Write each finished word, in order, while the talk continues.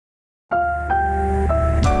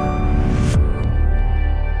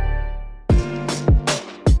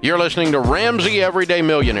You're listening to Ramsey Everyday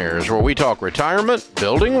Millionaires, where we talk retirement,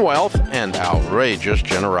 building wealth, and outrageous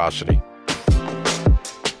generosity.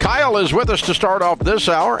 Kyle is with us to start off this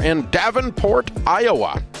hour in Davenport,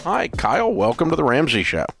 Iowa. Hi, Kyle. Welcome to the Ramsey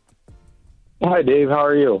Show. Hi, Dave. How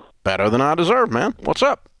are you? Better than I deserve, man. What's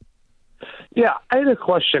up? Yeah, I had a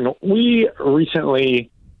question. I'm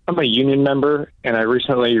a union member, and I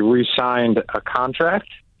recently re-signed a contract,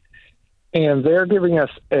 and they're giving us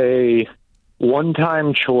a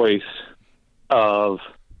one-time choice of,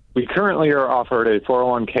 we currently are offered a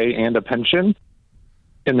 401k and a pension,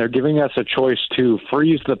 and they're giving us a choice to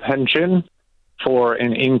freeze the pension for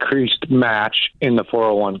an increased match in the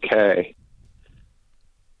 401k.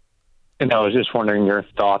 And I was just wondering your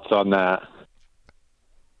thoughts on that.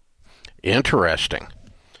 Interesting.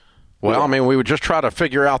 Well, I mean, we would just try to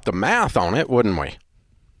figure out the math on it, wouldn't we?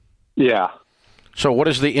 Yeah. So what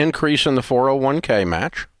is the increase in the 401k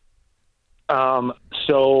match?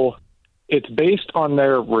 So it's based on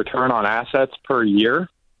their return on assets per year,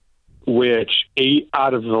 which 8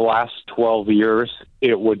 out of the last 12 years,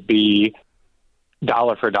 it would be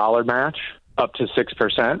dollar for dollar match up to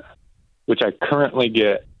 6%, which I currently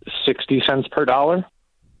get 60 cents per dollar.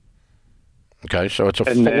 Okay, so it's a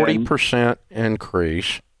 40%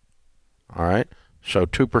 increase. All right, so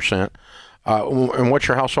 2%. And what's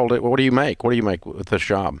your household? What do you make? What do you make with this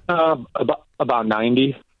job? About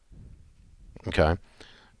 90. Okay,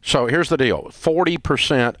 so here's the deal: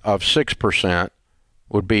 40% of 6%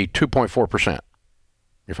 would be 2.4%.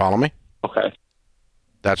 You follow me? Okay.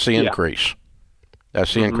 That's the increase.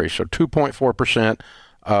 That's the increase. So 2.4%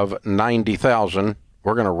 of 90,000.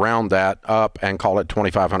 We're going to round that up and call it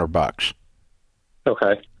 $2,500.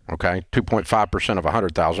 Okay. Okay, 2.5% of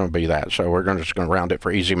 100,000 would be that. So we're just going to round it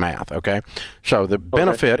for easy math. Okay, so the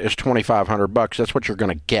benefit is $2,500. That's what you're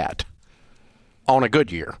going to get on a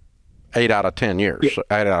good year, 8 out of 10 years,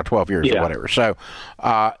 8 out of 12 years, or whatever. So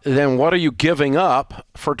then, what are you giving up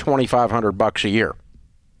for $2,500 a year?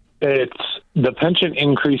 The pension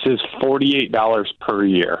increases $48 per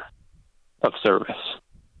year of service.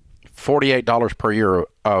 $48 per year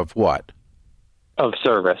of what? Of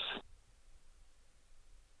service.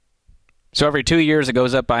 So every 2 years it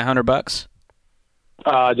goes up by $100?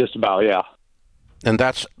 Just about, yeah. And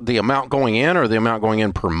that's the amount going in, or the amount going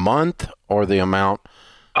in per month, or the amount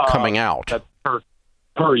coming out? That's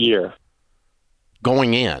per year.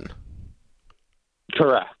 Going in.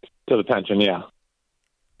 Correct. To the pension, yeah.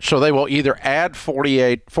 So they will either add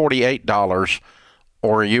 $48,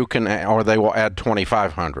 or they will add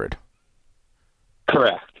 $2,500.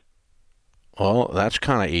 Correct. Well, that's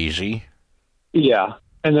kind of easy. Yeah.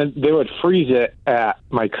 And then they would freeze it at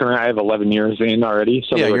my current. I have 11 years in already.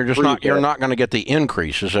 So you're not going to get the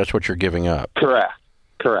increases. That's what you're giving up. Correct.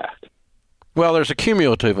 Well, there's a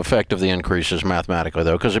cumulative effect of the increases mathematically,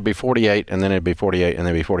 though, because it'd be 48, and then it'd be 48, and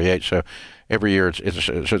then it'd be 48. So every year it's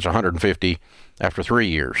 150 after 3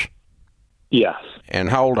 years. Yes.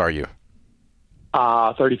 And how old are you?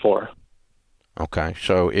 34. Okay,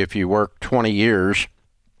 so if you work 20 years,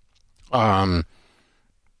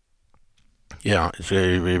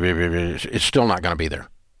 it's still not going to be there.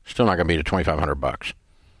 Still not going to be to $2,500.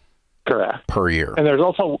 Correct. Per year. And there's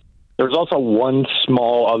also one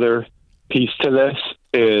small other piece to this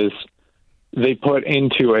is they put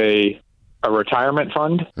into a retirement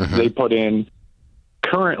fund. Mm-hmm. They put in,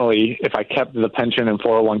 currently, if I kept the pension and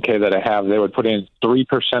 401k that I have, they would put in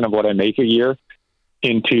 3% of what I make a year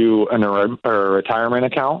into a retirement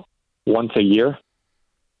account once a year.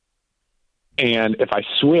 And if I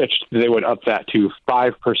switched, they would up that to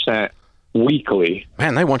 5% weekly.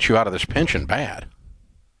 Man, they want you out of this pension bad.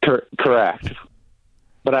 Correct.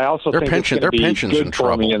 But I also think it's going to be good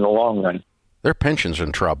for me in the long run. Their pension's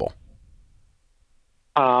in trouble.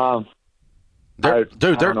 They're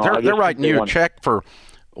writing you a check for,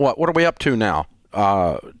 what are we up to now?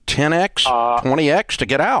 10X, 20X to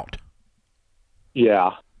get out.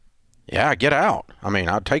 Yeah. Yeah, get out. I mean,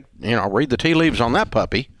 read the tea leaves on that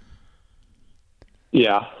puppy.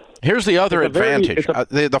 Yeah. Here's the other advantage.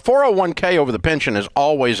 The 401k over the pension is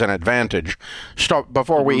always an advantage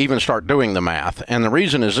before we even start doing the math. And the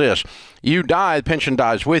reason is this. You die, the pension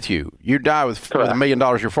dies with you. You die with $1 million,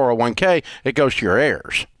 your 401k, it goes to your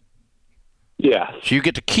heirs. Yeah. So you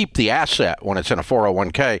get to keep the asset when it's in a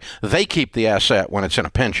 401k. They keep the asset when it's in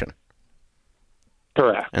a pension.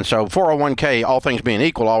 Correct. And so 401k, all things being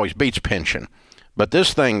equal, always beats pension. But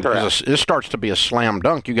this thing, this starts to be a slam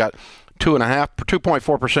dunk. You got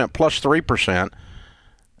 2.4% plus 3%.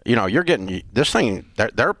 you're getting this thing.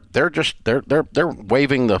 They're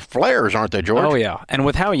waving the flares, aren't they, George? Oh yeah, and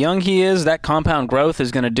with how young he is, that compound growth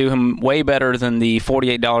is going to do him way better than the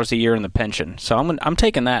 $48 a year in the pension. So I'm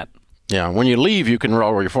taking that. Yeah, when you leave, you can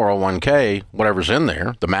roll your 401k, whatever's in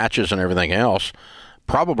there, the matches and everything else.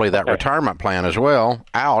 Probably that retirement plan as well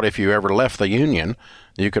out if you ever left the union.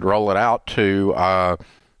 You could roll it out to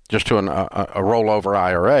just to a rollover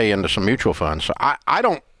IRA into some mutual funds. So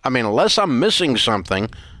unless I'm missing something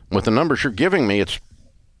with the numbers you're giving me,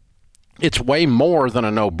 it's way more than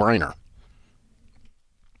a no-brainer.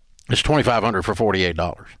 It's $2,500 for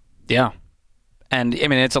 $48. Yeah. And,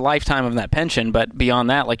 it's a lifetime of that pension, but beyond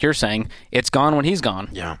that, like you're saying, it's gone when he's gone.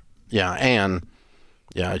 Yeah. Yeah, and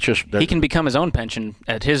it's just... He can become his own pension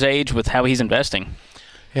at his age with how he's investing.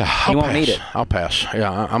 Yeah, he won't need it. I'll pass. Yeah,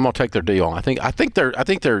 I'm gonna take their deal. I think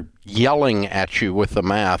they're yelling at you with the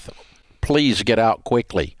math. Please get out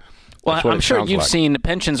quickly. Well, I'm sure you've seen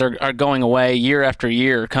pensions are going away year after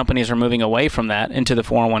year. Companies are moving away from that into the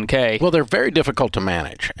 401k. Well, they're very difficult to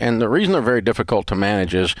manage, and the reason they're very difficult to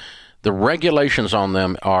manage is the regulations on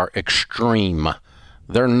them are extreme.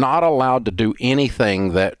 They're not allowed to do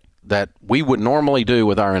anything that we would normally do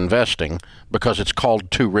with our investing because it's called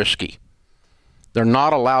too risky. They're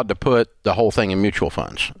not allowed to put the whole thing in mutual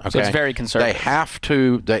funds. Okay? So it's very conservative. They have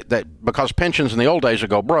to, because pensions in the old days would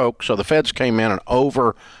go broke, so the feds came in and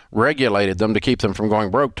over-regulated them to keep them from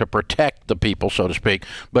going broke to protect the people, so to speak.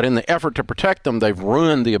 But in the effort to protect them, they've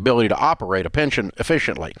ruined the ability to operate a pension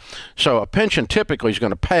efficiently. So a pension typically is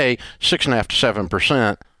going to pay 6.5% to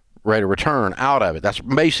 7% rate of return out of it. That's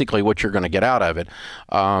basically what you're going to get out of it.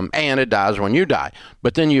 And it dies when you die.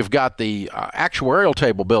 But then you've got the actuarial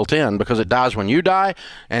table built in because it dies when you die.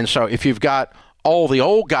 And so if you've got all the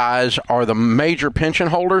old guys are the major pension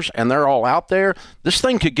holders and they're all out there, this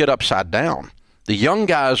thing could get upside down. The young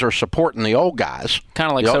guys are supporting the old guys.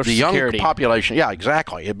 Kind of like Social The Security. young population, yeah,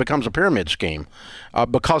 exactly. It becomes a pyramid scheme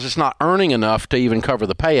because it's not earning enough to even cover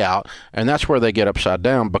the payout, and that's where they get upside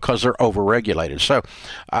down because they're overregulated. So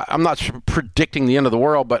I'm not predicting the end of the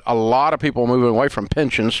world, but a lot of people are moving away from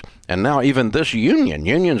pensions, and now even this union.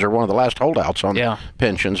 Unions are one of the last holdouts on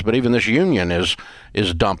pensions, but even this union is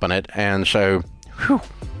dumping it, and so whew,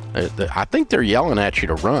 I think they're yelling at you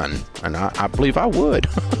to run, and I believe I would.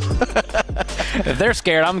 If they're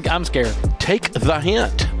scared, I'm scared. Take the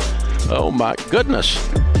hint. Oh, my goodness.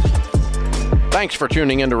 Thanks for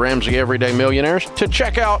tuning in to Ramsey Everyday Millionaires. To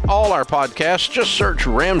check out all our podcasts, just search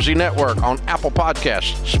Ramsey Network on Apple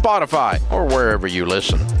Podcasts, Spotify, or wherever you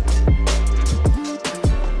listen.